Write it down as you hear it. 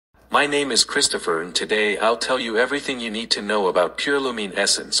My name is Christopher and today I'll tell you everything you need to know about PureLumin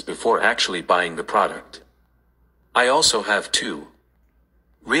Essence before actually buying the product. I also have two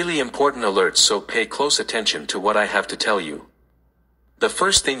really important alerts, so pay close attention to what I have to tell you. The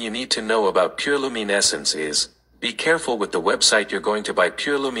first thing you need to know about PureLumin Essence is, be careful with the website you're going to buy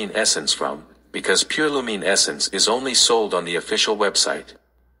PureLumin Essence from, because PureLumin Essence is only sold on the official website.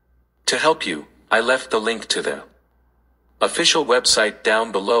 To help you, I left the link to the official website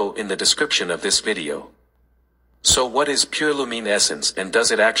down below in the description of this video. So what is PureLumin Essence and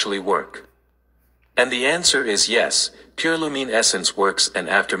does it actually work? And the answer is yes, PureLumin Essence works, and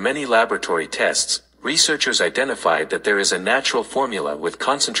after many laboratory tests, researchers identified that there is a natural formula with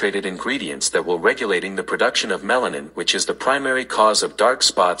concentrated ingredients that will regulating the production of melanin, which is the primary cause of dark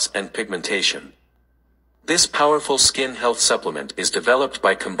spots and pigmentation. This powerful skin health supplement is developed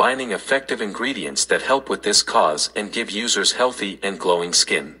by combining effective ingredients that help with this cause and give users healthy and glowing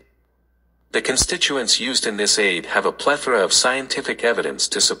skin. The constituents used in this aid have a plethora of scientific evidence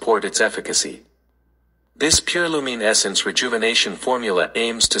to support its efficacy. This PureLumin Essence rejuvenation formula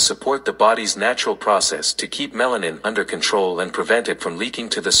aims to support the body's natural process to keep melanin under control and prevent it from leaking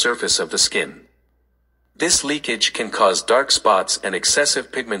to the surface of the skin. This leakage can cause dark spots and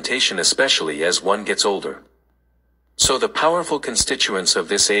excessive pigmentation, especially as one gets older. So the powerful constituents of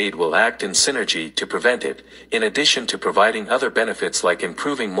this aid will act in synergy to prevent it, in addition to providing other benefits like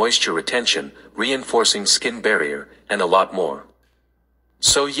improving moisture retention, reinforcing skin barrier, and a lot more.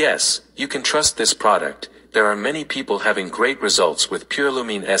 So yes, you can trust this product. There are many people having great results with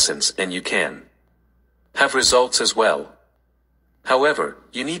PureLumin Essence, and you can have results as well. However,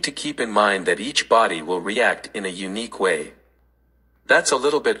 you need to keep in mind that each body will react in a unique way. That's a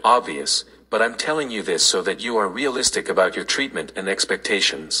little bit obvious, but I'm telling you this so that you are realistic about your treatment and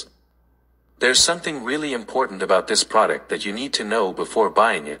expectations. There's something really important about this product that you need to know before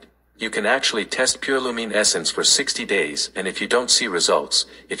buying it. You can actually test PureLumin Essence for 60 days, and if you don't see results,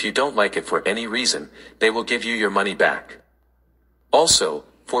 if you don't like it for any reason, they will give you your money back. Also,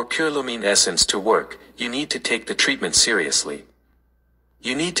 for PureLumin Essence to work, you need to take the treatment seriously.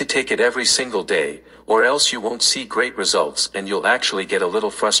 You need to take it every single day, or else you won't see great results and you'll actually get a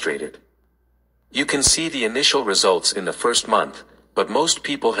little frustrated. You can see the initial results in the first month, but most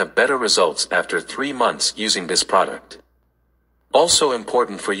people have better results after 3 months using this product. Also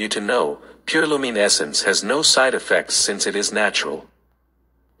important for you to know, PureLumin Essence has no side effects since it is natural.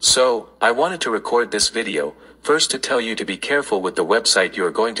 So, I wanted to record this video, first to tell you to be careful with the website you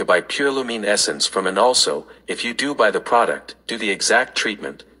are going to buy PureLumin Essence from, and also, if you do buy the product, do the exact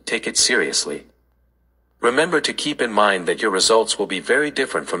treatment, take it seriously. Remember to keep in mind that your results will be very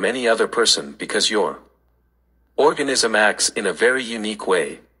different from any other person because your organism acts in a very unique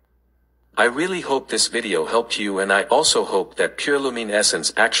way. I really hope this video helped you, and I also hope that PureLumin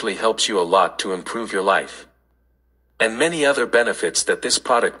Essence actually helps you a lot to improve your life. And many other benefits that this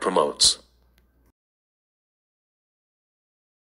product promotes.